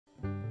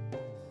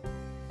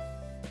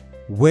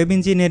Web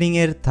engineering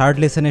এর third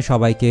লেসনে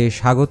সবাইকে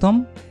স্বাগতম।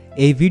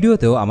 এই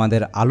ভিডিওতেও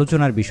আমাদের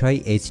আলোচনার বিষয়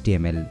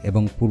HTML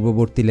এবং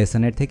পূর্ববর্তী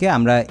লেসনের থেকে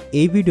আমরা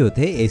এই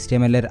ভিডিওতে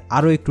HTML এর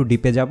আরও একটু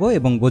ডিপে যাব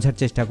এবং বোঝার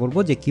চেষ্টা করব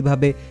যে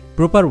কিভাবে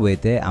প্রপার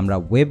ওয়েতে আমরা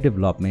ওয়েব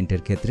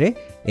ডেভেলপমেন্টের ক্ষেত্রে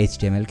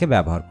HTML কে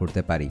ব্যবহার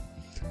করতে পারি।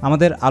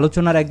 আমাদের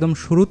আলোচনার একদম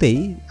শুরুতেই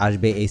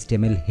আসবে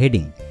HTML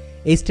হেডিং।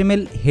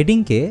 HTML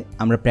হেডিংকে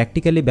আমরা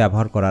প্র্যাকটিক্যালি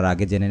ব্যবহার করার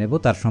আগে জেনে নেব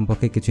তার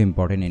সম্পর্কে কিছু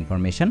ইম্পর্টেন্ট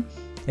ইনফরমেশন।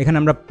 এখানে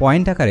আমরা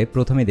পয়েন্ট আকারে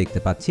প্রথমে দেখতে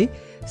পাচ্ছি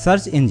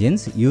search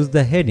engines use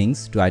the headings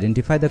to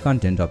identify the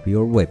content of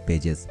your web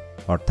pages.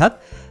 অর্থাৎ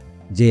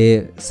যে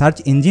সার্চ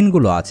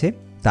ইঞ্জিনগুলো আছে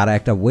তারা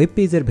একটা ওয়েব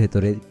পেজের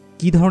ভেতরে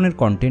কী ধরনের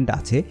কন্টেন্ট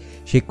আছে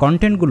সেই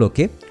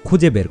কন্টেন্টগুলোকে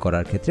খুঁজে বের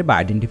করার ক্ষেত্রে বা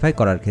আইডেন্টিফাই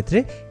করার ক্ষেত্রে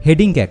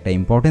হেডিংকে একটা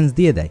ইম্পর্টেন্স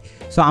দিয়ে দেয়।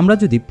 সো আমরা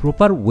যদি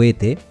প্রপার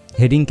ওয়েতে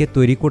হেডিংকে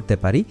তৈরি করতে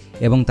পারি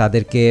এবং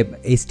তাদেরকে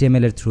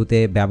HTML এর থ্রুতে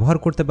ব্যবহার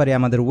করতে পারি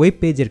আমাদের ওয়েব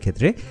পেজের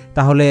ক্ষেত্রে,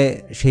 তাহলে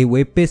সেই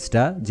ওয়েব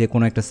পেজটা যে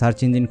কোনো একটা সার্চ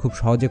ইঞ্জিন খুব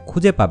সহজে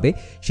খুঁজে পাবে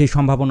সেই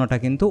সম্ভাবনাটা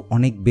কিন্তু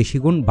অনেক বেশি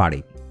গুণ বাড়ে।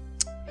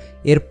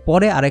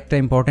 এরপরে আরেকটা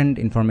ইম্পর্ট্যান্ট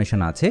ইনফরমেশন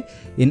আছে।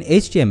 In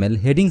HTML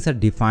headings R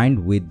defined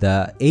with the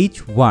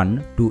H1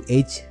 to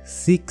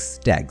H6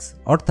 tags.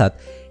 অর্থাৎ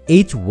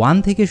H1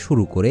 থেকে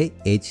শুরু করে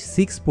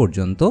H6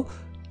 পর্যন্ত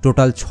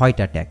টোটাল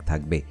 6টা ট্যাগ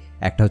থাকবে।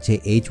 একটা হচ্ছে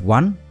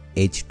H1,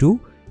 H2,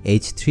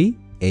 H3,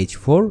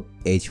 H4,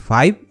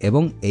 H5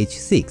 এবং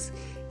H6।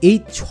 এই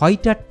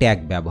 6টা ট্যাগ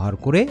ব্যবহার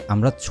করে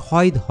আমরা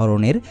 6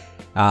 ধরনের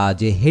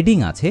যে হেডিং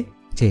আছে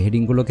সেই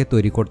হেডিংগুলোকে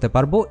তৈরি করতে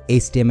পারবো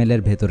HTML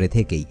এর ভেতরে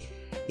থেকেই।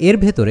 এর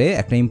ভেতরে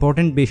একটা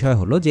ইম্পর্টেন্ট বিষয়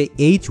হলো যে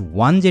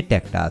H1 যে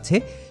ট্যাগটা আছে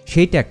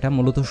সেই ট্যাগটা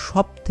মূলত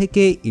সব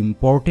থেকে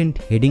ইম্পর্টেন্ট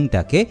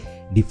হেডিংটাকে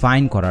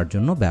ডিফাইন করার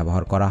জন্য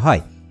ব্যবহার করা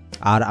হয়।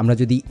 আর আমরা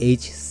যদি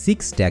H6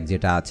 ট্যাগ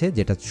যেটা আছে,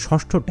 যেটা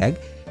ষষ্ঠ ট্যাগ,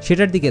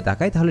 সেটার দিকে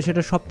তাকাই তাহলে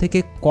সেটা সব থেকে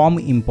কম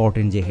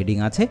ইম্পর্টেন্ট যে হেডিং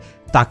আছে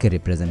তাকে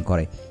রিপ্রেজেন্ট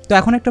করে। তো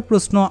এখন একটা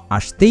প্রশ্ন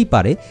আসতেই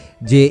পারে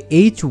যে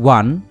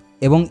H1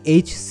 এবং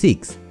H6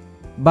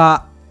 বা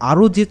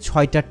আরও যে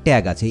 6টা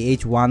ট্যাগ আছে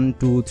H1,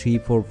 2, 3,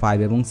 4, 5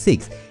 এবং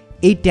 6,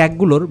 এই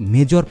ট্যাগগুলোর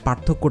মেজর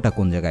পার্থক্যটা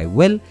কোন জায়গায়?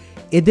 ওয়েল,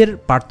 এদের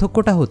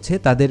পার্থক্যটা হচ্ছে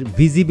তাদের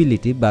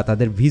ভিজিবিলিটি বা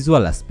তাদের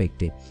ভিজুয়াল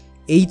অ্যাসপেক্টে।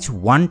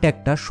 H1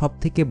 ট্যাগটা সব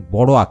থেকে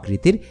বড়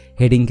আকৃতির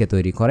হেডিংকে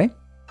তৈরি করে।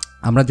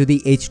 আমরা যদি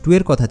H2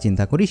 এর কথা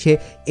চিন্তা করি, সে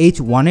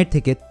H1 এর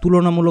থেকে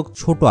তুলনামূলক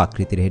ছোট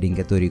আকৃতির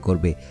হেডিংকে তৈরি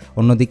করবে।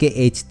 অন্যদিকে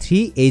H3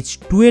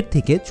 H2 এর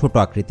থেকে ছোট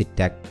আকৃতির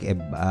ট্যাগ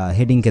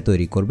হেডিংকে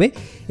তৈরি করবে।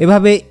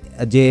 এভাবে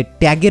যে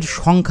ট্যাগের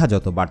সংখ্যা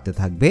যত বাড়তে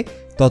থাকবে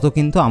তত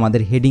কিন্তু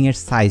আমাদের হেডিংয়ের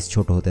সাইজ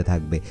ছোট হতে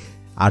থাকবে।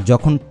 আর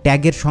যখন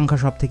ট্যাগের সংখ্যা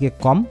সব থেকে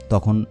কম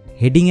তখন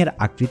হেডিংয়ের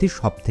আকৃতি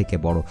সব থেকে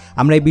বড়।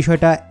 আমরা এই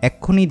বিষয়টা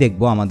এক্ষুনি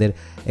দেখব আমাদের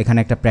এখানে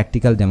একটা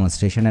প্র্যাকটিক্যাল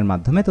ডেমনস্ট্রেশনের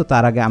মাধ্যমে। তো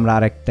তার আগে আমরা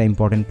আর একটা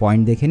ইম্পর্টেন্ট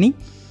পয়েন্ট দেখে নিই।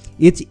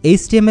 Each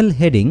HTML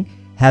heading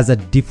has a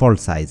default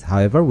size.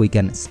 However, we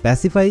can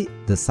specify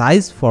the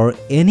size for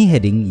any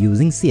heading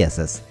using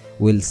CSS.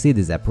 We'll see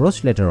this approach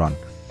later on.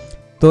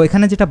 তো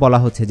এখানে যেটা বলা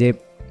হচ্ছে যে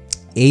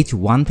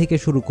H1 থেকে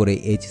শুরু করে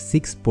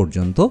H6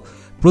 পর্যন্ত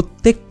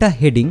প্রত্যেকটা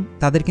হেডিং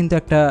তাদের কিন্তু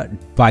একটা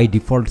বাই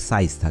ডিফল্ট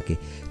সাইজ থাকে।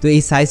 তো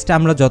এই সাইজটা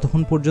আমরা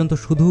যতক্ষণ পর্যন্ত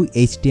শুধু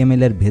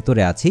HTML এর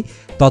ভেতরে আছি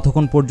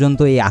ততক্ষণ পর্যন্ত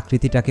এই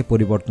আকৃতিটাকে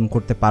পরিবর্তন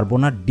করতে পারবো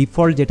না।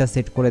 ডিফল্ট যেটা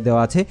সেট করে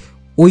দেওয়া আছে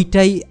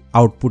ওইটাই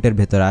আউটপুটের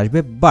ভেতরে আসবে।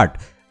 বাট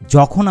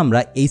যখন আমরা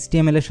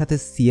HTML এর সাথে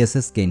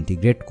CSS-কে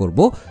ইন্টিগ্রেট করব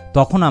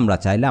তখন আমরা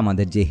চাইলে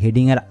আমাদের যে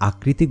হেডিংয়ের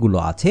আকৃতিগুলো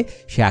আছে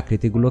সেই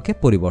আকৃতিগুলোকে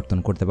পরিবর্তন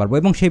করতে পারবো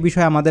এবং সেই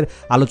বিষয়ে আমাদের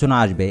আলোচনা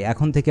আসবে।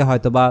 এখন থেকে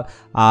হয়তোবা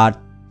আর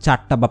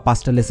 4টা বা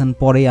 5টা লেসন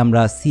পরেই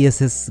আমরা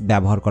CSS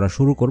ব্যবহার করা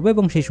শুরু করব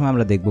এবং সেই সময়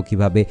আমরা দেখব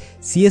কিভাবে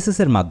CSS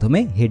এর মাধ্যমে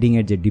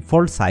হেডিংয়ের যে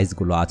ডিফল্ট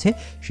সাইজগুলো আছে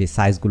সেই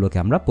সাইজগুলোকে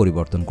আমরা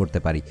পরিবর্তন করতে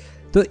পারি।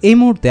 তো এই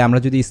মুহূর্তে আমরা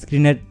যদি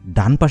স্ক্রিনের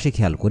ডান পাশে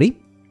খেয়াল করি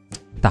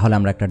তাহলে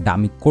আমরা একটা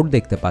ডামি কোড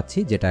দেখতে পাচ্ছি,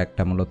 যেটা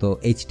একটা মূলত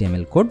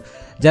HTML কোড,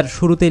 যার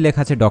শুরুতেই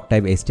লেখা আছে ডক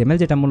টাইপ HTML,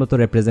 যেটা মূলত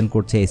রিপ্রেজেন্ট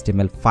করছে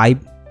HTML5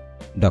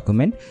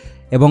 ডকুমেন্ট।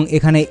 এবং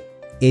এখানে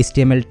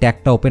HTML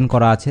ট্যাগটা ওপেন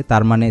করা আছে,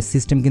 তার মানে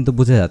সিস্টেম কিন্তু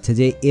বুঝে যাচ্ছে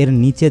যে এর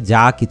নিচে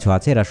যা কিছু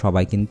আছে এরা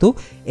সবাই কিন্তু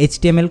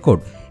HTML কোড।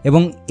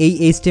 এবং এই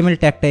HTML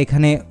ট্যাগটা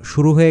এখানে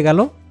শুরু হয়ে গেল,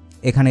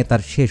 এখানে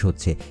তার শেষ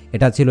হচ্ছে।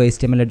 এটা ছিল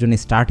HTML এর জন্য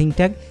স্টার্টিং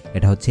ট্যাগ,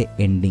 এটা হচ্ছে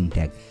এন্ডিং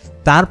ট্যাগ।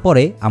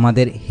 তারপরে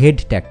আমাদের হেড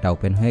ট্যাগটা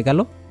ওপেন হয়ে গেল,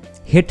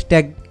 হেড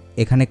ট্যাগ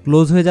এখানে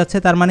ক্লোজ হয়ে যাচ্ছে।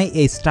 তার মানে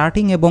এই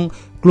স্টার্টিং এবং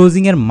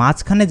ক্লোজিংয়ের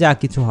মাঝখানে যা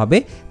কিছু হবে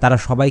তারা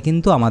সবাই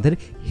কিন্তু আমাদের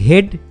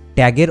হেড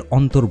ট্যাগের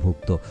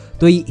অন্তর্ভুক্ত।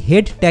 তো এই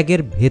হেড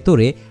ট্যাগের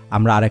ভেতরে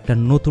আমরা আরেকটা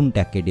নতুন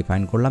ট্যাগকে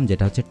ডিফাইন করলাম,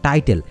 যেটা হচ্ছে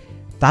টাইটেল।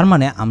 তার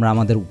মানে আমরা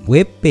আমাদের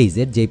ওয়েব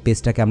পেজের যেই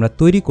পেজটাকে আমরা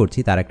তৈরি করছি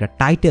তার একটা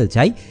টাইটেল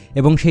চাই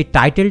এবং সেই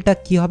টাইটেলটা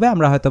কি হবে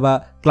আমরা হয়তোবা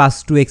ক্লাস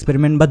 2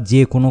 এক্সপেরিমেন্ট বা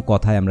যে কোনো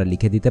কথায় আমরা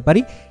লিখে দিতে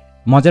পারি।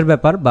 মজার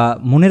ব্যাপার বা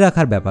মনে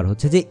রাখার ব্যাপার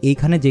হচ্ছে যে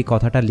এইখানে যে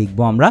কথাটা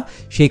লিখবো আমরা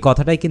সেই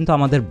কথাটাই কিন্তু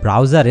আমাদের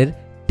ব্রাউজারের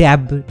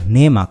ট্যাব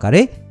নেম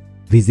আকারে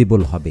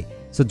ভিজিবল হবে।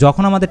 সো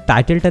যখন আমাদের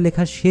টাইটেলটা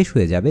লেখা শেষ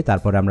হয়ে যাবে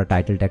তারপরে আমরা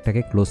টাইটেল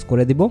ট্যাগটাকে ক্লোজ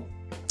করে দিব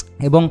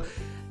এবং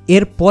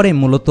এরপরে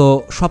মূলত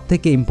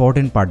সবথেকে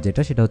ইম্পর্টেন্ট পার্ট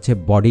যেটা সেটা হচ্ছে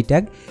বডি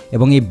ট্যাগ।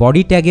 এবং এই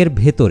বডি ট্যাগের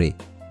ভেতরে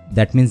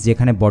দ্যাট মিন্স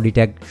যেখানে বডি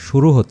ট্যাগ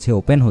শুরু হচ্ছে,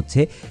 ওপেন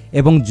হচ্ছে,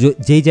 এবং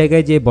যেই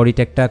জায়গায় যে বডি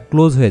ট্যাগটা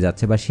ক্লোজ হয়ে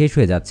যাচ্ছে বা শেষ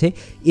হয়ে যাচ্ছে,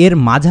 এর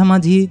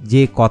মাঝামাঝি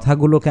যে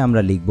কথাগুলোকে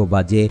আমরা লিখব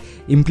বা যে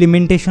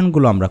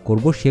ইমপ্লিমেন্টেশনগুলো আমরা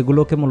করব,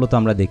 সেগুলোকে মূলত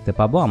আমরা দেখতে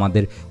পাবো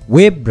আমাদের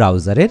ওয়েব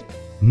ব্রাউজারের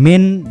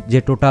মেন যে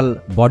টোটাল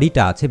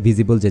বডিটা আছে,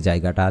 ভিজিবল যে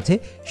জায়গাটা আছে,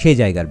 সেই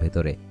জায়গার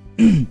ভেতরে।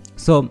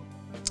 সো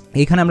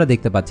এইখানে আমরা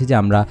দেখতে পাচ্ছি যে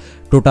আমরা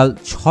টোটাল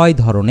 6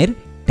 ধরনের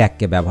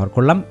ট্যাগকে ব্যবহার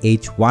করলাম,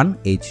 H1,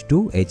 H2,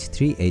 H3,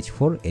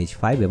 H4,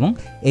 H5 এবং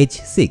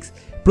H6।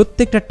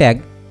 প্রত্যেকটা ট্যাগ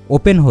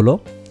ওপেন হলো,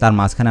 তার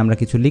মাঝখানে আমরা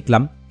কিছু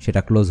লিখলাম,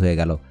 সেটা ক্লোজ হয়ে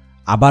গেল,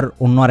 আবার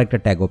অন্য আরেকটা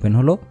ট্যাগ ওপেন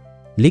হলো,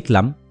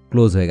 লিখলাম,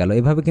 ক্লোজ হয়ে গেল।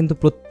 এভাবে কিন্তু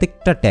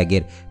প্রত্যেকটা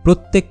ট্যাগের,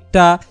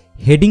 প্রত্যেকটা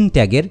হেডিং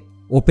ট্যাগের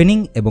ওপেনিং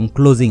এবং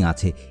ক্লোজিং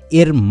আছে।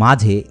 এর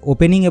মাঝে,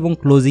 ওপেনিং এবং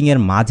ক্লোজিংয়ের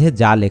মাঝে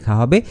যা লেখা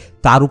হবে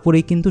তার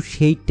উপরেই কিন্তু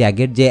সেই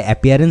ট্যাগের যে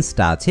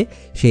অ্যাপিয়ারেন্সটা আছে,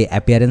 সেই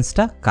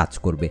অ্যাপিয়ারেন্সটা কাজ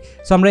করবে।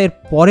 সো আমরা এর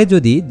পরে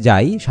যদি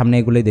যাই, সামনে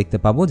এগুলোই দেখতে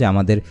পাবো যে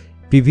আমাদের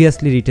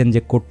প্রিভিয়াসলি রিটেন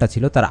যে কোডটা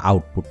ছিল তার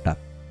আউটপুটটা।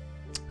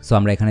 সো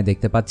আমরা এখানে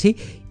দেখতে পাচ্ছি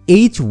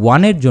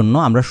H1 এর জন্য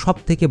আমরা সব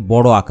থেকে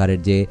বড়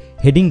আকারের যে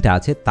হেডিংটা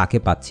আছে তাকে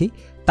পাচ্ছি,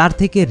 তার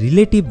থেকে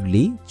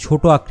রিলেটিভলি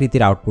ছোট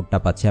আকৃতির আউটপুটটা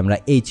পাচ্ছি আমরা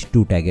H2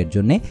 ট্যাগের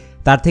জন্যে,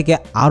 তার থেকে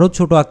আরও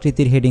ছোট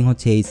আকৃতির হেডিং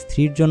হচ্ছে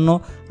H3-র জন্য,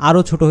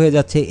 আরও ছোট হয়ে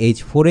যাচ্ছে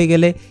H4-এ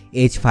গেলে,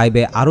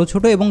 H5-এ আরও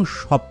ছোট, এবং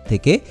সব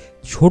থেকে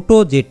ছোট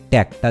যে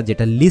ট্যাগটা,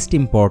 যেটা লিস্ট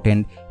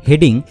ইম্পর্টেন্ট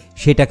হেডিং,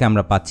 সেটাকে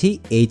আমরা পাচ্ছি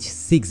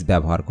H6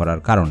 ব্যবহার করার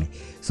কারণে।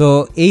 সো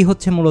এই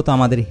হচ্ছে মূলত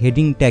আমাদের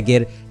হেডিং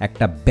ট্যাগের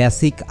একটা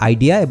বেসিক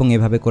আইডিয়া, এবং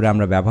এভাবে করে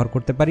আমরা ব্যবহার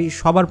করতে পারি।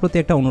 সবার প্রতি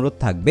একটা অনুরোধ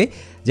থাকবে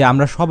যে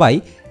আমরা সবাই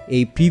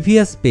এই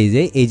প্রিভিয়াস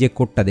পেজে এই যে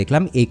কোডটা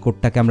দেখলাম, এই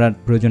কোডটাকে আমরা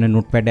প্রয়োজনে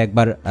নোটপ্যাডে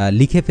একবার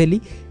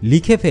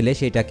লিখে ফেলে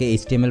সেটাকে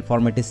HTML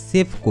ফরম্যাটে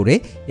সেভ করে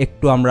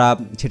একটু আমরা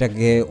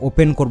সেটাকে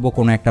ওপেন করব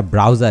কোনো একটা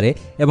ব্রাউজারে,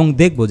 এবং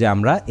দেখব যে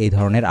আমরা এই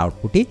ধরনের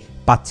আউটপুটই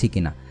পাচ্ছি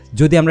কিনা।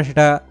 যদি আমরা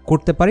সেটা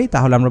করতে পারি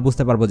তাহলে আমরা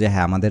বুঝতে পারবো যে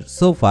হ্যাঁ, আমাদের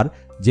সোফার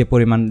যে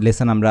পরিমাণ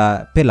লেসন আমরা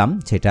পেলাম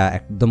সেটা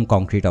একদম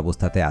কংক্রিট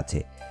অবস্থাতে আছে।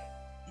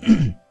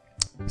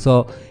 সো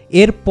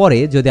এরপরে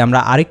যদি আমরা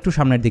আরেকটু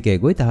সামনের দিকে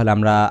এগোই তাহলে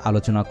আমরা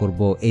আলোচনা করব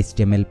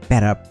HTML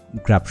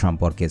প্যারাগ্রাফ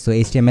সম্পর্কে। সো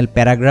HTML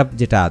প্যারাগ্রাফ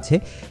যেটা আছে,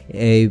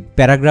 এই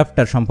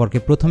প্যারাগ্রাফটার সম্পর্কে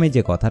প্রথমে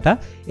যে কথাটা,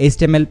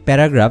 HTML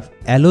paragraph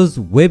allows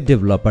web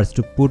developers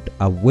to put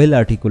a well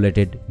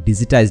articulated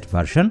digitized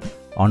version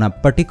on a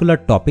particular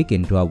topic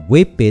into a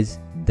web page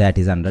that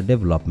is under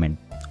development।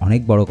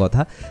 অনেক বড়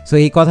কথা। সো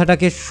এই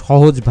কথাটাকে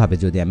সহজভাবে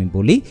যদি আমি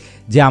বলি,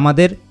 যে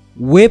আমাদের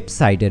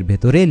ওয়েবসাইটের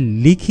ভেতরে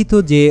লিখিত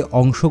যে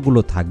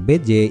অংশগুলো থাকবে,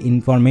 যে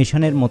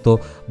ইনফরমেশনের মতো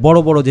বড়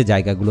বড় যে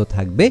জায়গাগুলো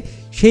থাকবে,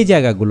 সেই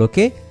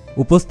জায়গাগুলোকে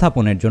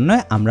উপস্থাপনের জন্য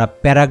আমরা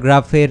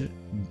প্যারাগ্রাফের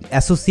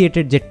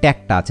অ্যাসোসিয়েটেড যে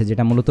ট্যাগটা আছে,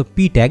 যেটা মূলত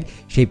পি ট্যাগ,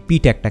 সেই পি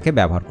ট্যাগটাকে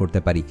ব্যবহার করতে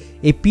পারি।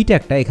 এই পি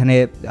ট্যাগটা এখানে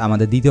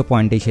আমাদের দ্বিতীয়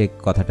পয়েন্টে সেই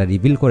কথাটা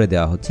রিভিল করে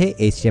দেওয়া হচ্ছে,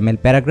 HTML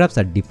paragraphs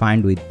R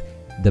defined with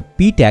the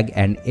P tag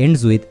and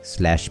ends with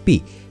 /p।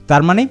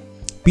 তার মানে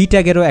পি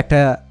ট্যাগেরও একটা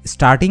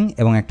স্টার্টিং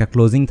এবং একটা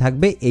ক্লোজিং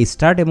থাকবে। এই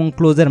স্টার্ট এবং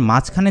ক্লোজের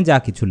মাঝখানে যা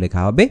কিছু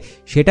লেখা হবে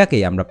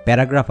সেটাকেই আমরা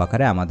প্যারাগ্রাফ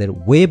আকারে আমাদের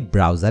ওয়েব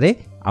ব্রাউজারে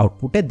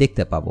আউটপুটে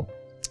দেখতে পাবো।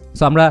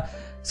 সো আমরা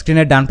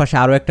স্ক্রিনের ডান পাশে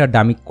আরও একটা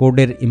ডামি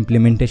কোডের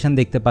ইমপ্লিমেন্টেশন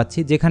দেখতে পাচ্ছি,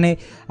 যেখানে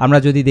আমরা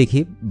যদি দেখি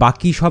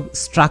বাকি সব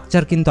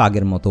স্ট্রাকচার কিন্তু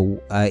আগের মতো।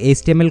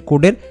 HTML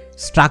কোডের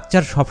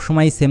স্ট্রাকচার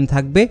সবসময় সেম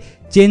থাকবে,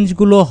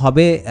 চেঞ্জগুলো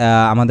হবে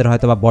আমাদের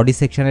হয়তো বা বডি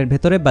সেকশনের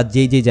ভেতরে বা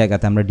যেই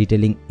জায়গাতে আমরা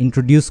ডিটেলিং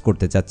ইন্ট্রোডিউস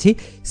করতে চাচ্ছি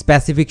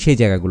স্পেসিফিক সেই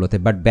জায়গাগুলোতে,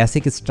 বাট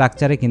বেসিক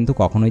স্ট্রাকচারে কিন্তু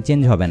কখনোই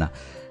চেঞ্জ হবে না।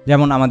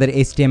 যেমন আমাদের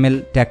HTML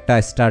ট্যাগটা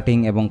স্টার্টিং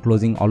এবং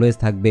ক্লোজিং অলওয়েজ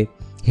থাকবে,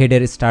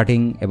 হেডের স্টার্টিং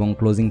এবং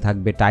ক্লোজিং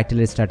থাকবে,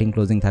 টাইটেলের স্টার্টিং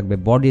ক্লোজিং থাকবে,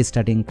 বডির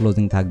স্টার্টিং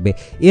ক্লোজিং থাকবে,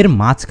 এর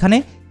মাঝখানে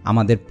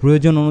আমাদের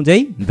প্রয়োজন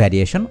অনুযায়ী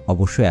ভ্যারিয়েশন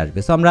অবশ্যই আসবে।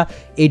 সো আমরা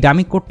এই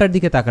ডামি কোডটার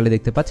দিকে তাকালে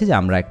দেখতে পাচ্ছি যে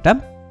আমরা একটা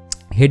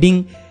হেডিং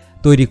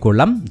তৈরি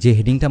করলাম, যে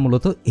হেডিংটা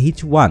মূলত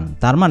H1।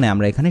 তার মানে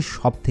আমরা এখানে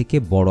সব থেকে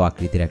বড়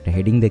আকৃতির একটা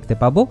হেডিং দেখতে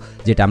পাবো,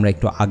 যেটা আমরা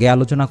একটু আগে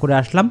আলোচনা করে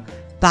আসলাম।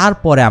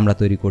 তারপরে আমরা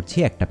তৈরি করছি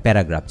একটা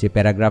প্যারাগ্রাফ, যে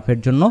প্যারাগ্রাফের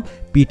জন্য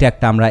পি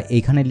ট্যাগটা আমরা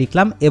এইখানে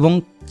লিখলাম এবং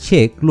সে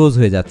ক্লোজ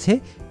হয়ে যাচ্ছে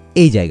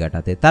এই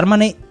জায়গাটাতে। তার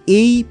মানে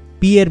এই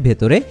পি এর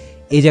ভেতরে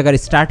এই জায়গার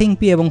স্টার্টিং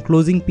পি এবং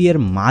ক্লোজিং পি এর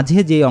মাঝে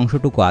যে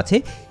অংশটুকু আছে,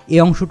 এই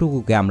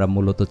অংশটুকুকে আমরা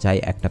মূলত চাই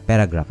একটা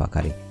প্যারাগ্রাফ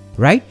আকারে,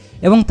 রাইট?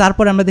 এবং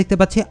তারপরে আমরা দেখতে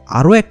পাচ্ছি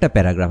আরও একটা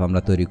প্যারাগ্রাফ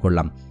আমরা তৈরি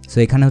করলাম। সো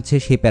এখানে হচ্ছে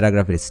সেই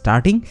প্যারাগ্রাফের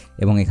স্টার্টিং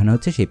এবং এখানে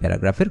হচ্ছে সেই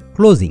প্যারাগ্রাফের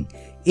ক্লোজিং।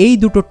 এই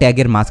দুটো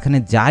ট্যাগের মাঝখানে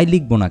যাই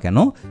লিখবো না কেন,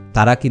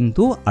 তারা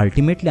কিন্তু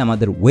আলটিমেটলি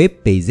আমাদের ওয়েব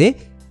পেজে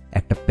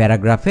একটা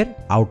প্যারাগ্রাফের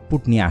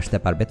আউটপুট নিয়ে আসতে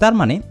পারবে। তার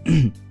মানে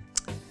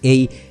এই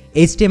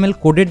HTML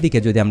কোডের দিকে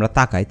যদি আমরা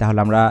তাকাই তাহলে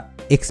আমরা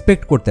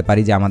এক্সপেক্ট করতে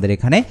পারি যে আমাদের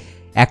এখানে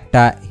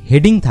একটা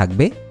হেডিং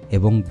থাকবে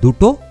এবং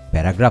দুটো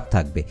প্যারাগ্রাফ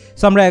থাকবে।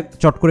 সো আমরা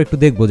চট করে একটু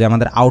দেখবো যে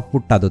আমাদের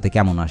আউটপুটটা আদতে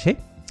কেমন আসে।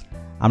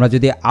 আমরা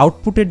যদি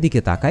আউটপুটের দিকে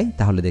তাকাই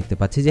তাহলে দেখতে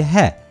পাচ্ছি যে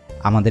হ্যাঁ,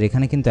 আমাদের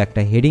এখানে কিন্তু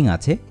একটা হেডিং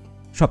আছে,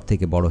 সব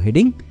থেকে বড়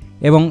হেডিং,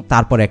 এবং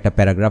তারপরে একটা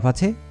প্যারাগ্রাফ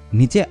আছে,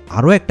 নিচে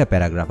আরও একটা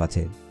প্যারাগ্রাফ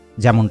আছে,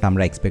 যেমনটা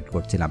আমরা এক্সপেক্ট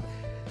করছিলাম।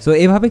 সো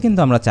এভাবে কিন্তু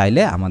আমরা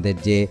চাইলে আমাদের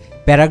যে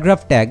প্যারাগ্রাফ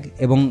ট্যাগ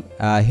এবং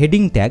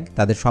হেডিং ট্যাগ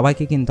তাদের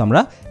সবাইকে কিন্তু আমরা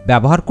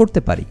ব্যবহার করতে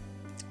পারি।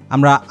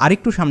 আমরা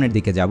আরেকটু সামনের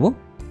দিকে যাব।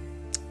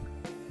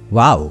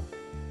 Wow,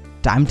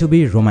 time to B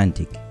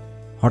romantic.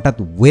 হঠাৎ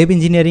ওয়েব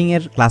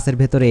ইঞ্জিনিয়ারিংয়ের ক্লাসের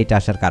ভেতরে এটা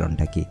আসার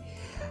কারণটা কি?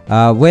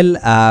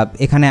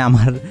 এখানে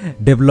আমার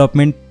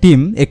ডেভেলপমেন্ট টিম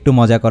একটু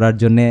মজা করার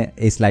জন্য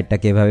এই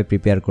স্লাইডটাকে এভাবে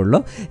প্রিপেয়ার করলো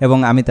এবং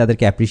আমি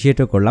তাদেরকে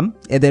অ্যাপ্রিসিয়েটও করলাম।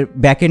 এদের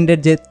ব্যাকএন্ডের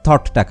যে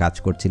থটটা কাজ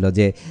করছিল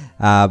যে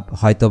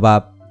হয়তোবা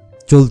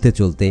চলতে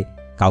চলতে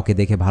কাউকে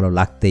দেখে ভালো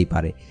লাগতেই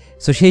পারে,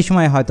 সো সেই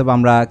সময় হয়তোবা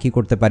আমরা কি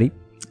করতে পারি,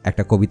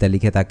 একটা কবিতা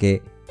লিখে তাকে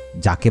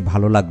যাকে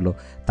ভালো লাগলো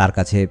তার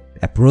কাছে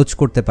অ্যাপ্রোচ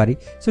করতে পারি।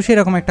 সো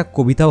সেরকম একটা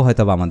কবিতাও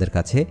হয়তোবা আমাদের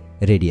কাছে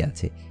রেডি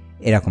আছে।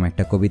 এরকম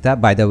একটা কবিতা,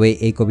 বাই দ্য ওয়ে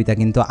এই কবিতা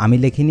কিন্তু আমি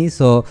লিখিনি,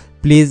 সো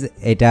প্লিজ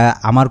এটা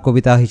আমার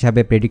কবিতা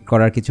হিসাবে প্রেডিক্ট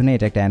করার কিছু নেই,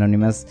 এটা একটা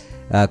অ্যানোনিমাস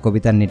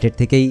কবিতা, নেটের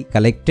থেকেই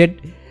কালেক্টেড।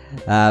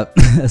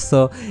 সো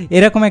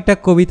এরকম একটা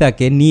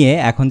কবিতাকে নিয়ে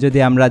এখন যদি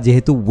আমরা,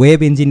 যেহেতু ওয়েব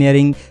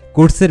ইঞ্জিনিয়ারিং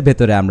কোর্সের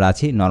ভেতরে আমরা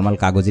আছি, নর্মাল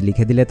কাগজে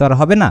লিখে দিলে তো আর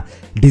হবে না,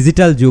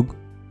 ডিজিটাল যুগ,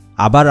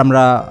 আবার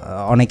আমরা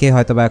অনেকে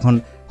হয়তো বা এখন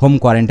হোম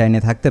কোয়ারেন্টাইনে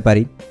থাকতে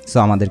পারি, সো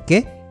আমাদেরকে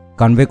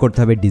কনভে করতে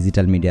হবে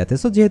ডিজিটাল মিডিয়াতে।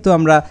 সো যেহেতু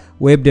আমরা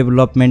ওয়েব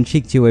ডেভেলপমেন্ট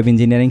শিখছি, ওয়েব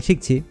ইঞ্জিনিয়ারিং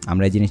শিখছি,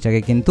 আমরা এই জিনিসটাকে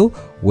কিন্তু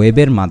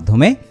ওয়েবের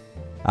মাধ্যমে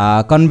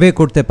কনভে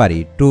করতে পারি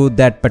টু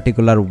দ্যাট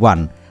পার্টিকুলার ওয়ান।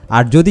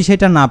 আর যদি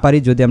সেটা না পারি,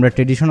 যদি আমরা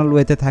ট্রেডিশনাল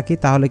ওয়েতে থাকি,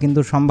 তাহলে কিন্তু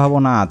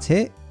সম্ভাবনা আছে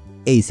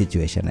এই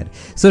সিচুয়েশনের।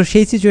 সো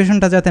সেই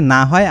সিচুয়েশনটা যাতে না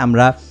হয়,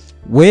 আমরা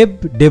ওয়েব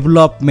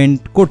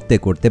ডেভেলপমেন্ট করতে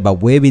করতে বা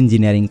ওয়েব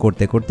ইঞ্জিনিয়ারিং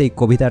করতে করতে এই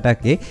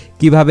কবিতাটাকে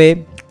কিভাবে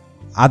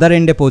আদার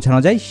এন্ডে পৌঁছানো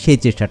যায় সেই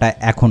চেষ্টাটা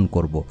এখন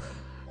করব।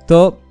 তো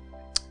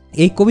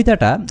এই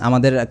কবিতাটা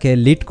আমাদেরকে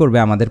লিড করবে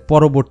আমাদের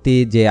পরবর্তী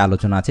যে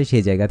আলোচনা আছে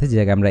সেই জায়গাতে, যে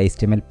জায়গায় আমরা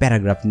HTML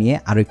প্যারাগ্রাফ নিয়ে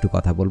আরও একটু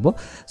কথা বলবো।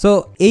 সো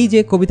এই যে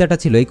কবিতাটা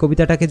ছিল, এই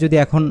কবিতাটাকে যদি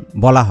এখন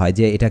বলা হয়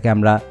যে এটাকে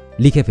আমরা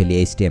লিখে ফেলি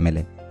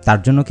HTML-এ, তার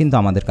জন্য কিন্তু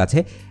আমাদের কাছে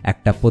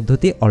একটা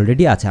পদ্ধতি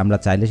অলরেডি আছে। আমরা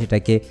চাইলে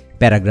সেটাকে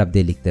প্যারাগ্রাফ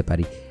দিয়ে লিখতে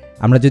পারি।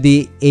 আমরা যদি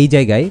এই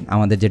জায়গায়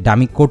আমাদের যে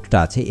ডামি কোডটা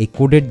আছে, এই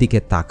কোডের দিকে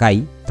তাকাই,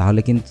 তাহলে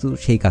কিন্তু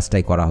সেই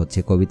কাজটাই করা হচ্ছে।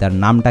 কবিতার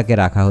নামটাকে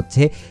রাখা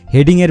হচ্ছে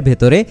হেডিংয়ের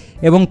ভেতরে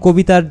এবং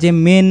কবিতার যে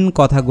মেন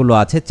কথাগুলো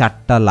আছে,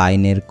 4টা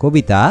লাইনের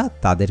কবিতা,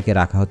 তাদেরকে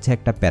রাখা হচ্ছে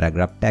একটা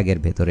প্যারাগ্রাফ ট্যাগের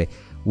ভেতরে।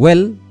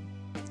 ওয়েল,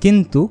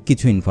 কিন্তু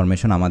কিছু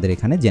ইনফরমেশন আমাদের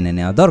এখানে জেনে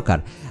নেওয়া দরকার।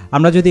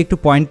 আমরা যদি একটু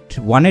পয়েন্ট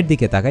 1-এর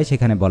দিকে তাকাই,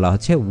 সেখানে বলা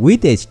হচ্ছে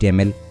with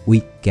HTML we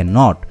can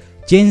not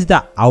change the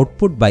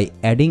output by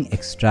adding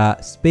extra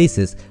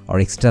spaces or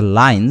extra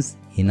lines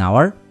in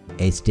our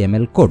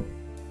HTML code.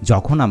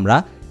 যখন আমরা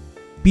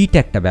পি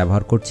ট্যাগটা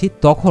ব্যবহার করছি,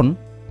 তখন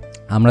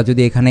আমরা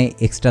যদি এখানে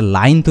এক্সট্রা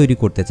লাইন তৈরি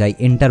করতে চাই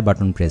এন্টার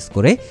বাটন প্রেস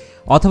করে,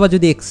 অথবা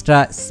যদি এক্সট্রা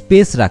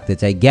স্পেস রাখতে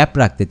চাই, গ্যাপ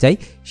রাখতে চাই,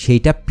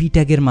 সেইটা পি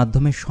ট্যাগের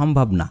মাধ্যমে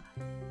সম্ভব না।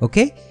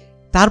 ওকে,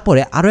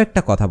 তারপরে আরও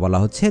একটা কথা বলা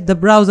হচ্ছে, the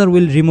browser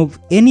will remove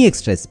any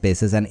extra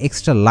spaces and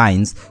extra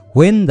lines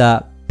when the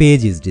page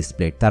is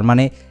displayed. তার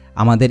মানে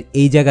আমাদের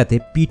এই জায়গাতে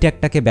পি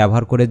ট্যাগটাকে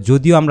ব্যবহার করে,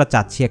 যদিও আমরা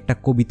চাচ্ছি একটা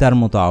কবিতার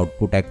মতো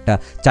আউটপুট, একটা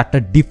 4টা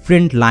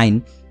ডিফারেন্ট লাইন,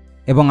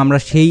 এবং আমরা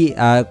সেই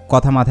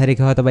কথা মাথায়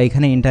রেখে হয়তো বা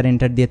এখানে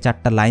এন্টার দিয়ে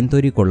 4টা লাইন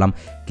তৈরি করলাম,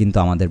 কিন্তু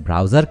আমাদের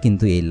ব্রাউজার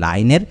কিন্তু এই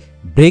লাইনের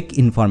ব্রেক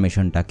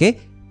ইনফরমেশনটাকে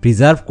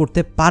প্রিজার্ভ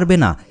করতে পারবে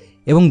না।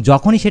 এবং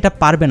যখনই সেটা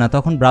পারবে না,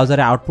 তখন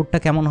ব্রাউজারের আউটপুটটা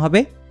কেমন হবে?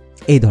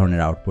 এই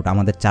ধরনের আউটপুট।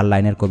 আমাদের 4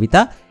 লাইনের কবিতা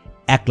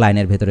 1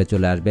 লাইনের ভেতরে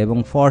চলে আসবে, এবং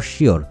ফর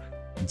শিওর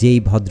যেই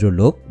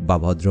ভদ্রলোক বা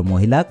ভদ্র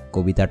মহিলা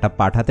কবিতাটা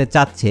পাঠাতে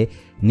চাচ্ছে,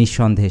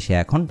 নিঃসন্দেহে সে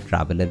এখন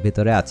ট্রাভেলের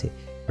ভেতরে আছে,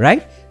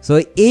 রাইট? সো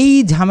এই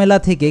ঝামেলা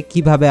থেকে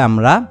কিভাবে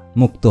আমরা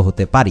মুক্ত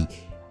হতে পারি,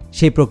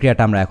 সেই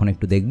প্রক্রিয়াটা আমরা এখন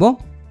একটু দেখব।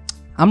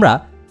 আমরা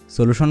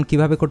সলিউশন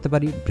কিভাবে করতে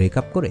পারি?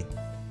 ব্রেকআপ করে?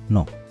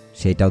 নো,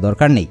 সেইটাও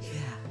দরকার নেই।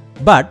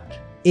 বাট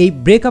এই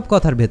ব্রেকআপ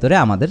কথার ভেতরে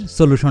আমাদের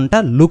সলিউশনটা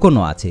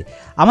লুকোনো আছে।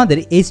 আমাদের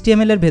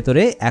HTML-এর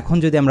ভেতরে এখন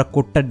যদি আমরা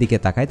কোডটার দিকে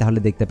তাকাই, তাহলে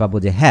দেখতে পাবো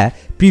যে হ্যাঁ,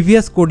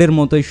 প্রিভিয়াস কোডের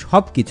মতোই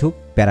সব কিছু,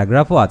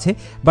 প্যারাগ্রাফও আছে,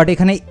 বাট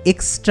এখানে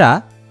এক্সট্রা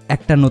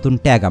একটা নতুন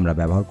ট্যাগ আমরা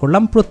ব্যবহার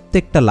করলাম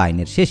প্রত্যেকটা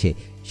লাইনের শেষে।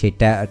 সেই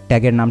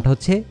ট্যাগের নামটা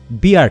হচ্ছে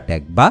বিআর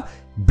ট্যাগ বা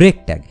ব্রেক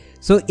ট্যাগ।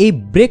 সো এই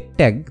ব্রেক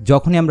ট্যাগ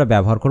যখনই আমরা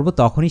ব্যবহার করব,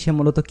 তখনই সে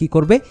মূলত কি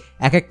করবে?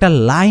 একটা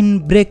লাইন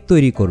ব্রেক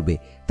তৈরি করবে।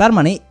 তার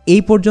মানে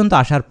এই পর্যন্ত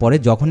আসার পরে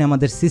যখনই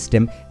আমাদের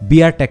সিস্টেম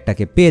বিআর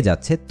ট্যাগটাকে পেয়ে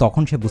যাচ্ছে,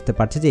 তখন সে বুঝতে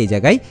পারছে যে এই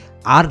জায়গায়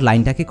আর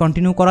লাইনটাকে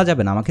কন্টিনিউ করা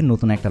যাবে না, আমাকে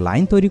নতুন একটা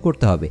লাইন তৈরি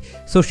করতে হবে।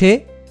 সো সে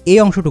এই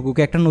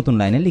অংশটুকুকে একটা নতুন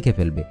লাইনে লিখে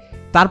ফেলবে।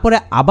 তারপরে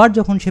আবার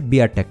যখন সে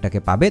বিআর ট্যাগটাকে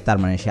পাবে, তার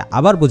মানে সে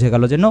আবার বুঝে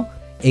গেল যে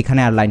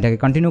এখানে আর লাইনটাকে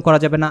কন্টিনিউ করা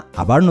যাবে না,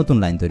 আবার নতুন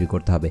লাইন তৈরি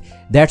করতে হবে।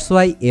 দ্যাটস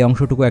ওয়াই এই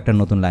অংশটুকু একটা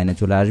নতুন লাইনে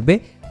চলে আসবে।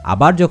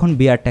 আবার যখন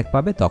বিআর ট্যাগ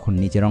পাবে, তখন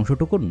নিচের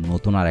অংশটুকু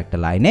নতুন আর একটা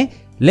লাইনে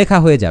লেখা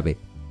হয়ে যাবে।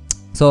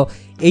 সো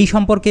এই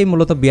সম্পর্কেই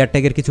মূলত বিআর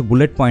ট্যাগের কিছু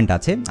বুলেট পয়েন্ট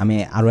আছে, আমি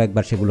আরও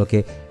একবার সেগুলোকে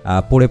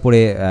পড়ে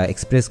পড়ে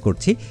এক্সপ্রেস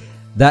করছি।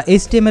 The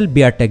HTML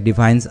BR tag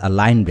defines a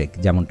line break,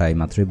 যেমনটা আমি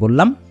মাত্রই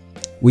বললাম।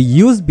 We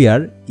use BR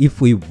if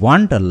we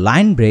want a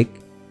line break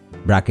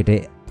ব্র্যাকেটে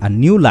a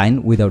new line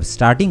without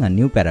starting a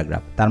new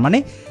paragraph. তার মানে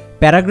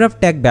প্যারাগ্রাফ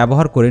ট্যাগ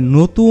ব্যবহার করে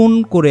নতুন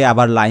করে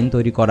আবার লাইন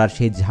তৈরি করার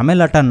সেই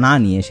ঝামেলাটা না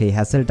নিয়ে, সেই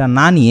হ্যাসেলটা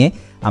না নিয়ে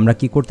আমরা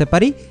কি করতে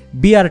পারি?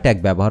 বিআর ট্যাগ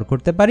ব্যবহার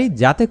করতে পারি,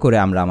 যাতে করে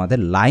আমরা আমাদের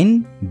লাইন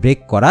ব্রেক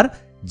করার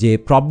যে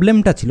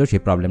প্রবলেমটা ছিল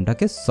সেই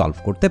প্রবলেমটাকে সলভ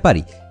করতে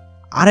পারি।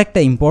 আর একটা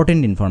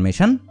important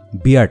information,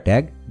 BR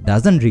tag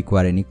doesn't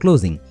require any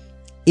closing.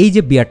 এই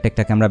যে বিআর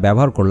ট্যাগটাকে আমরা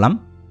ব্যবহার করলাম,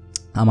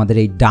 আমাদের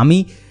এই ডামি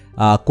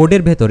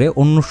কোডের ভেতরে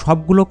অন্য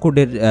সবগুলো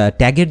কোডের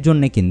ট্যাগের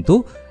জন্য কিন্তু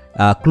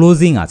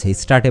ক্লোজিং আছে,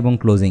 স্টার্ট এবং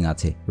ক্লোজিং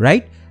আছে,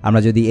 রাইট?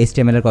 আমরা যদি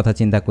HTML এর কথা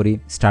চিন্তা করি,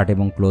 স্টার্ট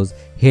এবং ক্লোজ,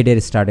 হেডের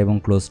স্টার্ট এবং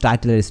ক্লোজ,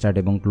 টাইটেলের স্টার্ট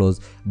এবং ক্লোজ,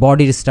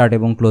 বডির স্টার্ট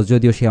এবং ক্লোজ,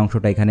 যদিও সেই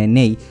অংশটা এখানে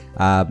নেই,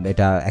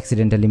 এটা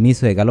অ্যাক্সিডেন্টালি মিস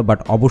হয়ে গেল, বাট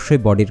অবশ্যই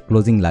বডির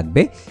ক্লোজিং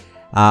লাগবে।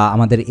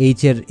 আমাদের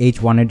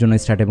H1 এর জন্য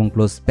স্টার্ট এবং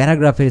ক্লোজ,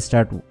 প্যারাগ্রাফের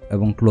স্টার্ট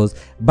এবং ক্লোজ,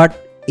 বাট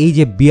এই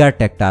যে বিআর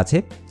ট্যাগটা আছে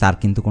তার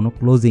কিন্তু কোনো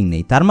ক্লোজিং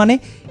নেই। তার মানে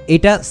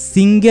এটা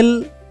সিঙ্গেল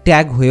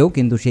ট্যাগ হয়েও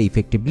কিন্তু সে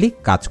ইফেক্টিভলি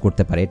কাজ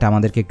করতে পারে। এটা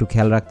আমাদেরকে একটু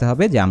খেয়াল রাখতে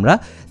হবে যে আমরা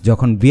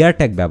যখন বিআর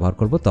ট্যাগ ব্যবহার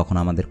করব তখন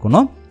আমাদের কোনো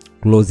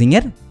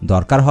ক্লোজিংয়ের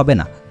দরকার হবে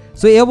না।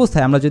 সো এই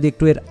অবস্থায় আমরা যদি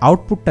একটু এর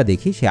আউটপুটটা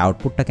দেখি, সেই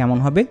আউটপুটটা কেমন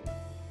হবে,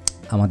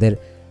 আমাদের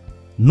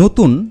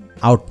নতুন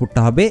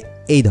আউটপুটটা হবে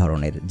এই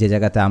ধরনের, যে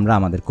জায়গাতে আমরা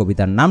আমাদের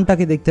কবিতার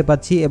নামটাকে দেখতে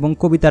পাচ্ছি এবং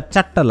কবিতার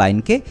 4টা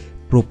লাইনকে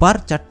প্রপার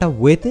 4টা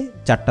ওয়েতে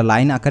 4টা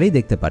লাইন আকারেই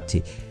দেখতে পাচ্ছি।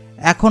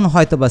 এখন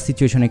হয়তো বা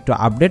সিচুয়েশন একটু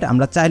আপডেট,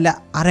 আমরা চাইলে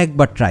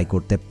আরেকবার ট্রাই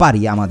করতে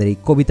পারি আমাদের এই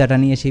কবিতাটা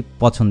নিয়ে সেই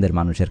পছন্দের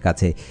মানুষের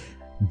কাছে।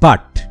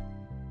 বাট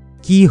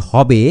কি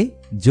হবে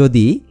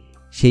যদি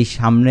সেই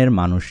সামনের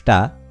মানুষটা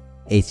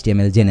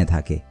HTML জেনে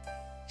থাকে?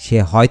 সে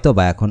হয়তো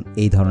বা এখন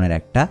এই ধরনের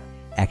একটা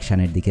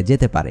অ্যাকশানের দিকে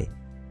যেতে পারে।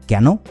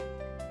 কেন?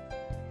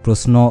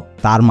 প্রশ্ন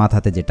তার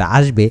মাথাতে যেটা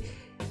আসবে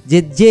যে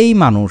যেই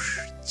মানুষ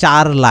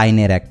 4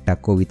 লাইনের একটা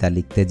কবিতা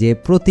লিখতে যে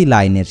প্রতি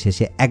লাইনের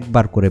শেষে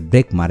একবার করে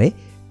ব্রেক মারে,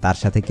 তার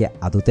সাথে কি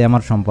আদতে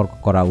আমার সম্পর্ক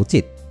করা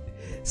উচিত?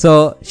 সো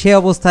সে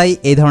অবস্থায়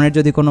এই ধরনের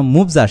যদি কোনো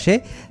মুভস আসে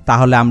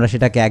তাহলে আমরা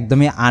সেটাকে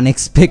একদমই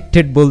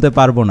আনএক্সপেক্টেড বলতে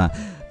পারবো না।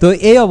 তো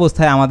এই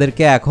অবস্থায়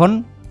আমাদেরকে এখন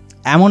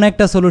এমন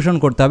একটা সলিউশন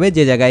করতে হবে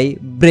যে জায়গায়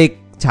ব্রেক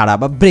ছাড়া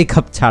বা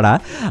ব্রেকআপ ছাড়া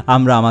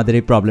আমরা আমাদের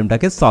এই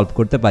প্রবলেমটাকে সলভ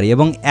করতে পারি।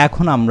 এবং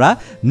এখন আমরা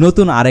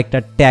নতুন আরেকটা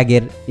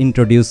ট্যাগের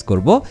ইন্ট্রোডিউস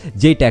করব,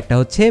 যেই ট্যাগটা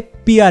হচ্ছে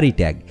পিআরই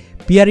ট্যাগ।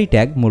 পিআরই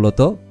ট্যাগ মূলত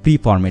প্রি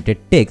ফরম্যাটেড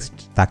টেক্সট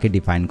তাকে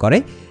ডিফাইন করে,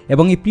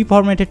 এবং এই প্রি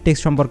ফরম্যাটেড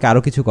টেক্সট সম্পর্কে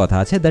আরও কিছু কথা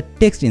আছে। The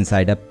text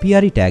inside a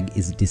PRE tag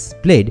is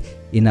displayed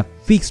in a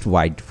fixed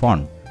wide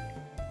font,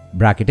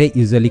 ব্র্যাকেটে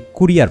ইউজুয়ালি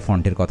কুরিয়ার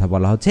ফন্টের কথা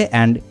বলা হচ্ছে,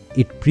 and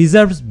it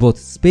প্রিজার্ভস both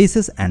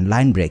spaces and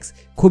line ব্রেকস।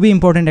 খুবই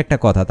ইম্পর্ট্যান্ট একটা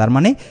কথা। তার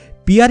মানে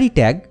পিআরই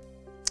ট্যাগ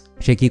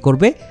সে কী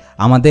করবে,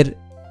 আমাদের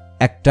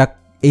একটা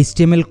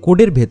HTML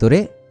কোডের ভেতরে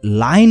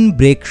লাইন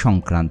ব্রেক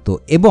সংক্রান্ত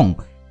এবং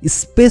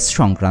স্পেস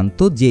সংক্রান্ত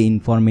যে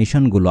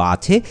ইনফরমেশনগুলো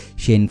আছে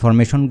সেই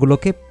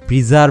ইনফরমেশনগুলোকে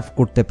প্রিজার্ভ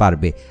করতে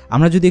পারবে।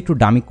 আমরা যদি একটু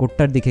ডামি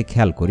কোডটার দিকে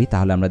খেয়াল করি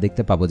তাহলে আমরা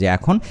দেখতে পাবো যে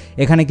এখন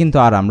এখানে কিন্তু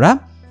আর আমরা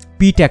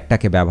পি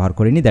ট্যাগটাকে ব্যবহার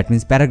করিনি, দ্যাট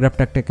মিনস প্যারাগ্রাফ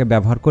ট্যাগটাকে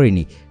ব্যবহার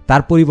করিনি,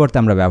 তার পরিবর্তে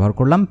আমরা ব্যবহার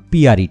করলাম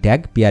পিআরই ট্যাগ।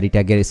 পিআরই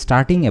ট্যাগের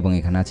স্টার্টিং এবং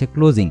এখানে আছে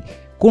ক্লোজিং।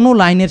 কোনো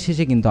লাইনের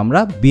শেষে কিন্তু আমরা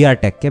বিআর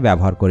ট্যাগকে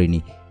ব্যবহার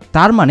করিনি।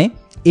 তার মানে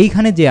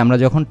এইখানে যে আমরা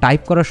যখন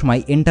টাইপ করার সময়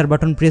এন্টার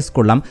বাটন প্রেস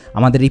করলাম,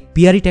 আমাদের এই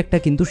পিআরই ট্যাগটা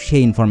কিন্তু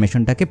সেই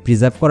ইনফরমেশনটাকে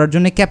প্রিজার্ভ করার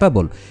জন্য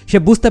ক্যাপাবল। সে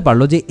বুঝতে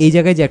পারলো যে এই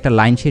জায়গায় যে একটা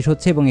লাইন শেষ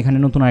হচ্ছে এবং এখানে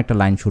নতুন একটা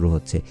লাইন শুরু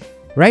হচ্ছে,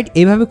 রাইট?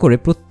 এইভাবে করে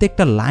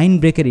প্রত্যেকটা লাইন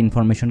ব্রেকের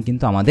ইনফরমেশন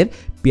কিন্তু আমাদের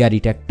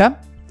পিআরই ট্যাগটা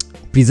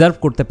প্রিজার্ভ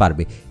করতে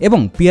পারবে। এবং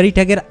পিআরই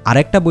ট্যাগের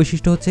আরেকটা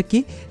বৈশিষ্ট্য হচ্ছে কি,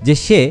 যে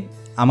সে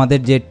আমাদের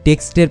যে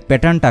টেক্সটের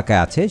প্যাটার্নটাকে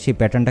আছে সেই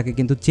প্যাটার্নটাকে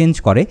কিন্তু চেঞ্জ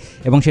করে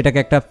এবং সেটাকে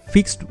একটা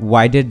ফিক্সড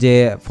ওয়াইডের যে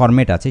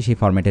ফরম্যাট আছে সেই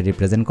ফরম্যাটে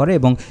রিপ্রেজেন্ট করে,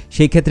 এবং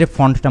সেই ক্ষেত্রে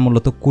ফন্টটা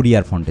মূলত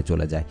কুরিয়ার ফন্টে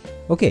চলে যায়।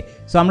 ওকে,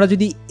 সো আমরা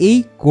যদি এই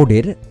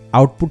কোডের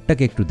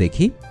আউটপুটটাকে একটু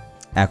দেখি,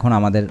 এখন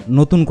আমাদের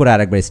নতুন করে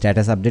আরেকবার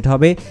স্ট্যাটাস আপডেট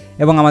হবে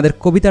এবং আমাদের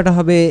কবিতাটা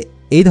হবে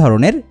এই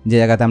ধরনের, যে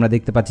জায়গাতে আমরা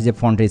দেখতে পাচ্ছি যে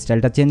ফন্টের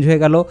স্টাইলটা চেঞ্জ হয়ে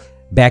গেল,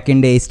 ব্যাক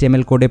এন্ডে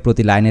HTML কোডে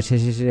প্রতি লাইনের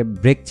শেষে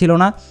ব্রেক ছিল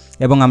না,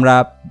 এবং আমরা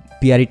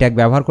পিআরই ট্যাগ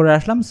ব্যবহার করে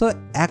আসলাম। সো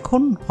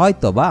এখন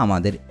হয়তো বা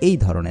আমাদের এই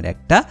ধরনের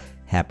একটা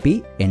হ্যাপি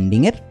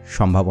এন্ডিংয়ের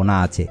সম্ভাবনা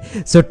আছে।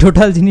 সো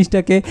টোটাল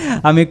জিনিসটাকে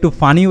আমি একটু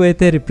ফানি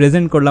ওয়েতে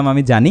রিপ্রেজেন্ট করলাম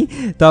আমি জানি,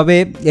 তবে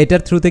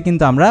এটার থ্রুতে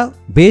কিন্তু আমরা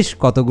বেশ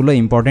কতগুলো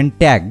ইম্পর্টেন্ট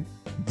ট্যাগ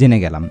জেনে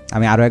গেলাম।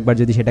 আমি আরও একবার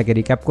যদি সেটাকে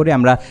রিক্যাপ করি,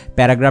 আমরা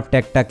প্যারাগ্রাফ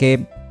ট্যাগটাকে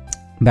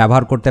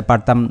ব্যবহার করতে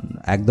পারতাম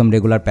একদম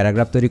রেগুলার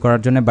প্যারাগ্রাফ তৈরি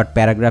করার জন্য, বাট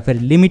প্যারাগ্রাফের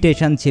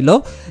লিমিটেশন ছিল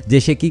যে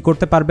সে কী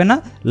করতে পারবে না,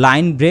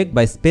 লাইন ব্রেক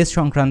বা স্পেস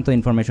সংক্রান্ত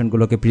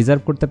ইনফরমেশনগুলোকে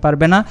প্রিজার্ভ করতে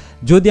পারবে না।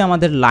 যদি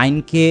আমাদের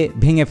লাইনকে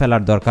ভেঙে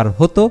ফেলার দরকার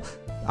হতো,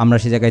 আমরা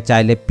সে জায়গায়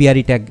চাইলে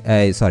পিআরই ট্যাগ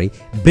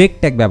ব্রেক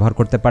ট্যাগ ব্যবহার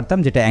করতে পারতাম,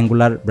 যেটা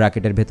অ্যাঙ্গুলার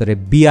ব্র্যাকেটের ভেতরে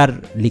বিআর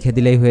লিখে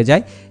দিলেই হয়ে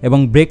যায়, এবং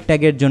ব্রেক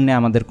ট্যাগের জন্য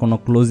আমাদের কোনো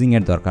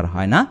ক্লোজিংয়ের দরকার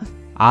হয় না।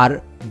 আর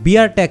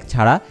বিআর ট্যাগ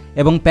ছাড়া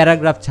এবং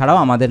প্যারাগ্রাফ ছাড়াও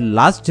আমাদের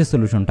লাস্ট যে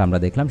সলিউশনটা আমরা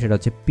দেখলাম সেটা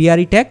হচ্ছে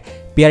পিআরই ট্যাগ।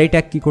 পিআরই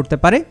ট্যাগ কী করতে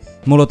পারে,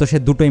 মূলত সে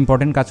দুটো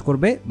ইম্পর্টেন্ট কাজ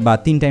করবে বা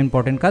তিনটা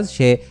ইম্পর্টেন্ট কাজ।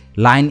 সে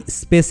লাইন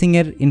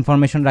স্পেসিংয়ের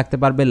ইনফরমেশন রাখতে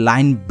পারবে,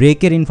 লাইন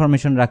ব্রেকের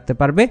ইনফরমেশন রাখতে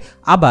পারবে,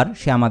 আবার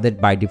সে আমাদের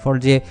বাই ডিফল্ট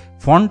যে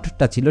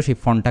ফন্টটা ছিল সেই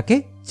ফন্টটাকে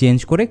চেঞ্জ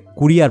করে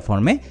কুরিয়ার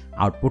ফর্মে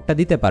আউটপুটটা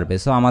দিতে পারবে।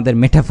 সো আমাদের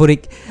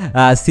মেটাফরিক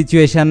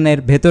সিচুয়েশনের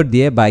ভেতর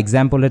দিয়ে বা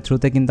এক্সাম্পলের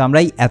থ্রুতে কিন্তু আমরা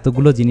এই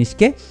এতগুলো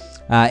জিনিসকে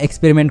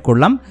এক্সপেরিমেন্ট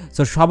করলাম।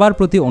 সো সবার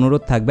প্রতি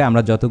অনুরোধ থাকবে,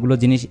 আমরা যতগুলো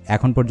জিনিস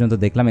এখন পর্যন্ত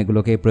দেখলাম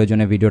এগুলোকে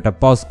প্রয়োজনে ভিডিওটা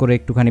পজ করে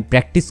একটুখানি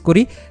প্র্যাকটিস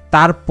করি,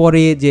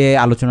 তারপরে যে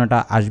আলোচনাটা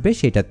আসবে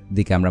সেটার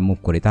দিকে আমরা মুভ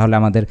করি, তাহলে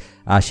আমাদের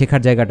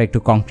শেখার জায়গাটা একটু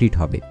কংক্রিট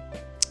হবে।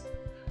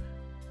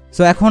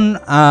 সো এখন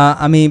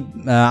আমি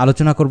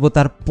আলোচনা করব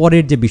তার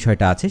পরের যে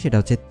বিষয়টা আছে সেটা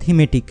হচ্ছে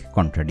থিমেটিক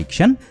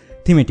কন্ট্রাডিকশন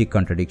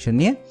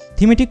নিয়ে।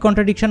 থিমেটিক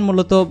কন্ট্রাডিকশন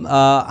মূলত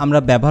আমরা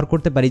ব্যবহার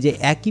করতে পারি যে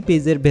একই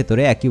পেজের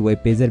ভেতরে, একই ওয়েব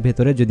পেজের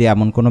ভেতরে যদি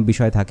এমন কোনো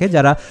বিষয় থাকে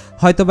যারা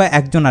হয়তোবা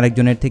একজন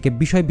আরেকজনের থেকে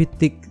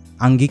বিষয়ভিত্তিক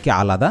আঙ্গিকে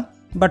আলাদা,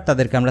 বাট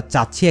তাদেরকে আমরা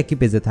চাচ্ছি একই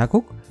পেজে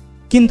থাকুক,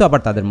 কিন্তু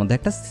আবার তাদের মধ্যে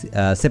একটা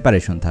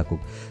সেপারেশন থাকুক।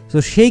 সো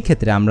সেই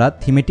ক্ষেত্রে আমরা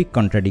থিমেটিক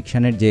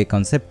কন্ট্রাডিকশনের যে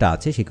কনসেপ্টটা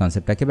আছে সেই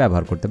কনসেপ্টটাকে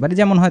ব্যবহার করতে পারি।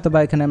 যেমন হয়তোবা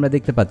এখানে আমরা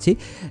দেখতে পাচ্ছি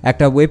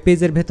একটা ওয়েব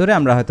পেজের ভেতরে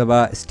আমরা হয়তোবা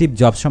স্টিভ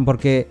জবস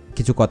সম্পর্কে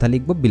কিছু কথা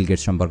লিখব, বিল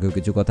গেটস সম্পর্কেও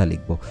কিছু কথা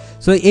লিখব।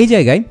 সো এই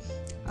জায়গায়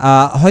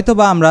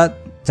হয়তোবা আমরা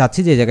চাচ্ছি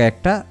যে এই জায়গায়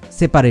একটা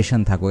সেপারেশন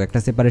থাকুক, একটা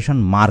সেপারেশন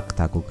মার্ক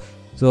থাকুক।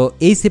 সো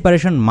এই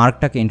সেপারেশন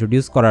মার্কটাকে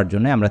ইন্ট্রোডিউস করার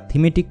জন্য আমরা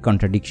থিমেটিক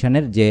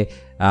কন্ট্রাডিকশনের যে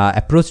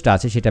অ্যাপ্রোচটা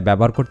আছে সেটা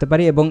ব্যবহার করতে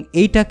পারি, এবং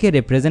এইটাকে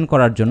রিপ্রেজেন্ট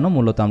করার জন্য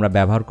মূলত আমরা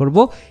ব্যবহার করব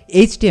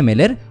HTML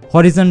এর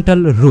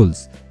horizontal rules.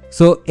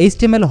 So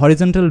HTML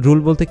horizontal rule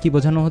বলতে কি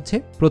বোঝানো হচ্ছে,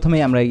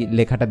 প্রথমেই আমরা এই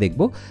লেখাটা দেখব।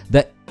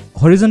 The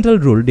horizontal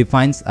rule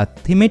defines a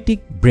thematic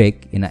break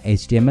in a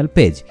HTML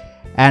page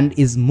and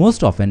is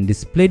most often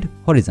displayed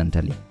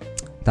horizontally.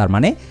 তার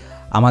মানে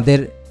আমাদের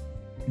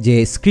যে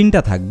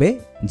স্ক্রিনটা থাকবে,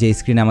 যে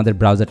স্ক্রিনে আমাদের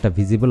ব্রাউজারটা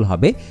ভিজিবল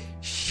হবে,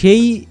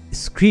 সেই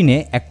স্ক্রিনে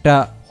একটা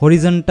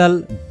হরিজন্টাল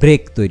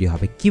ব্রেক তৈরি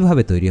হবে।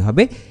 কিভাবে তৈরি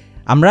হবে?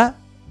 আমরা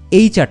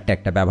HR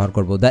ট্যাগটা ব্যবহার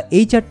করব। The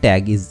HR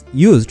tag is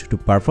used to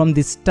perform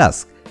this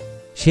task.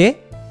 Say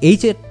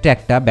HR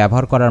ট্যাগটা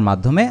ব্যবহার করার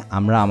মাধ্যমে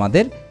আমরা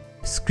আমাদের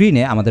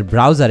স্ক্রিনে, আমাদের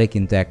ব্রাউজারে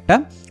কিন্তু একটা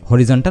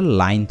হরিজন্টাল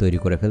লাইন তৈরি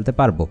করে ফেলতে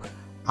পারবো।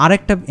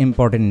 আরেকটা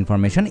important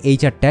information,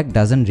 HR tag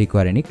doesn't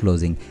require any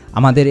closing.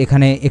 আমাদের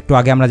এখানে একটু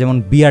আগে আমরা যেমন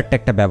BR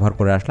ট্যাগটা ব্যবহার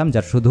করে আসলাম,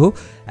 যার শুধু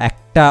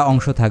একটা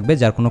অংশ থাকবে,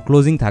 যার কোনো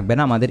ক্লোজিং থাকবে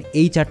না, আমাদের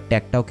HR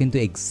ট্যাগটাও কিন্তু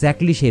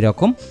এক্স্যাক্টলি সেই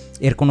রকম,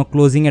 এর কোনো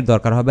ক্লোজিংয়ের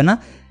দরকার হবে না।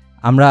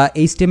 আমরা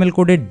HTML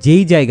কোডের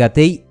যেই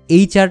জায়গাতেই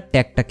HR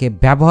ট্যাগটাকে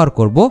ব্যবহার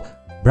করব,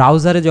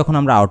 ব্রাউজারে যখন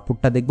আমরা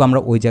আউটপুটটা দেখব, আমরা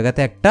ওই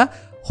জায়গাতে একটা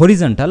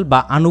হরিজন্টাল বা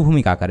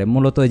আনুভূমিক আকারে,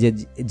 মূলত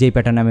যেই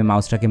প্যাটার্নে আমি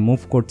মাউসটাকে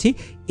মুভ করছি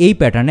এই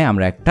প্যাটার্নে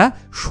আমরা একটা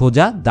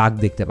সোজা দাগ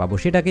দেখতে পাবো।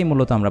 সেটাকেই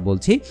মূলত আমরা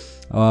বলছি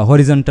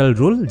হরিজন্টাল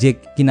রুল, যে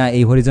কিনা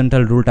এই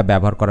হরিজন্টাল রুলটা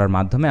ব্যবহার করার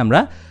মাধ্যমে আমরা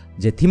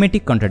যে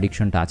থিমেটিক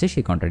কন্ট্রাডিকশনটা আছে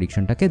সেই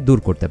কন্ট্রাডিকশনটাকে দূর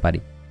করতে পারি।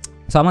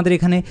 সো আমাদের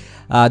এখানে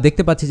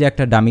দেখতে পাচ্ছি যে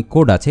একটা ডামি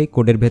কোড আছে।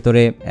 কোডের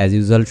ভেতরে অ্যাজ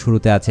ইউজুয়াল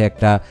শুরুতে আছে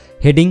একটা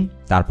হেডিং,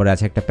 তারপরে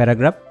আছে একটা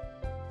প্যারাগ্রাফ,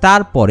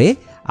 তারপরে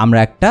আমরা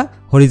একটা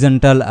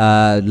হরিজন্টাল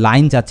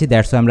লাইন চাচ্ছি,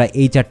 দ্যাটস আমরা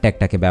HR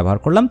ট্যাগটাকে ব্যবহার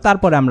করলাম।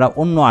 তারপরে আমরা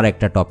অন্য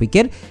আরেকটা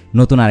টপিকের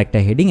নতুন আরেকটা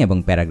হেডিং এবং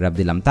প্যারাগ্রাফ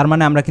দিলাম। তার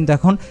মানে আমরা কিন্তু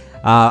এখন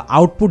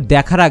আউটপুট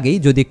দেখার আগেই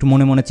যদি একটু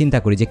মনে মনে চিন্তা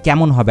করি যে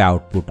কেমন হবে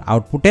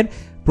আউটপুটের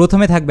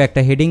প্রথমে থাকবে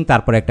একটা হেডিং,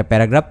 তারপরে একটা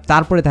প্যারাগ্রাফ,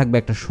 তারপরে থাকবে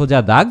একটা সোজা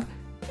দাগ,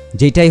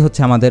 যেটাই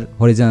হচ্ছে আমাদের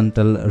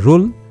হরিজন্টাল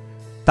রুল,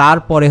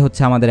 তারপরে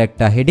হচ্ছে আমাদের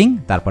একটা হেডিং,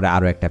 তারপরে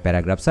আরও একটা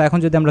প্যারাগ্রাফ। সো এখন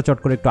যদি আমরা চট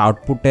করে একটু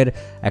আউটপুটের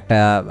একটা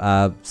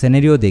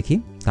সিনারিও দেখি,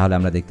 তাহলে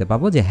আমরা দেখতে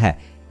পাবো যে হ্যাঁ,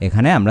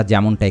 এখানে আমরা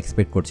যেমনটা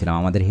এক্সপেক্ট করছিলাম,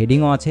 আমাদের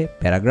হেডিংও আছে,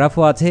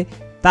 প্যারাগ্রাফও আছে,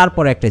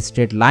 তারপরে একটা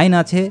স্ট্রেট লাইন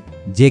আছে,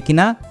 যে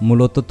কিনা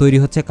মূলত তৈরি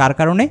হচ্ছে কার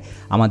কারণে?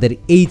 আমাদের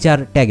HR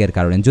ট্যাগের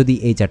কারণে। যদি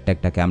HR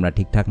ট্যাগটাকে আমরা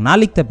ঠিকঠাক না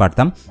লিখতে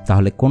পারতাম,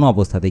 তাহলে কোনো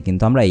অবস্থাতেই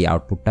কিন্তু আমরা এই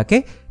আউটপুটটাকে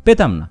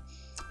পেতাম না।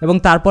 এবং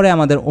তারপরে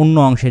আমাদের অন্য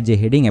অংশের যে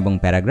হেডিং এবং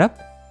প্যারাগ্রাফ,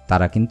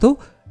 তারা কিন্তু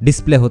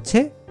ডিসপ্লে হচ্ছে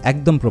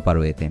একদম প্রপার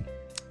ওয়েতে।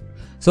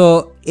 সো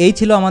এই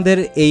ছিল আমাদের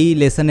এই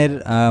লেসনের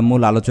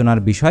মূল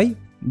আলোচনার বিষয়।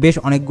 বেশ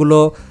অনেকগুলো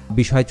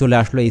বিষয় চলে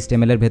আসলো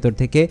HTML এর ভেতর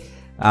থেকে।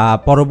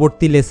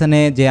 পরবর্তী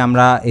লেসনে যে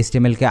আমরা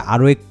HTML-কে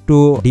আরও একটু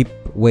ডিপ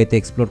ওয়েতে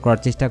এক্সপ্লোর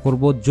করার চেষ্টা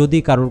করব। যদি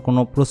কারোর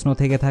কোনো প্রশ্ন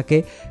থেকে থাকে,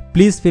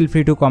 please feel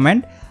free to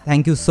comment.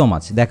 Thank you so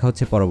much. দেখা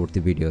হচ্ছে পরবর্তী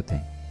ভিডিওতে।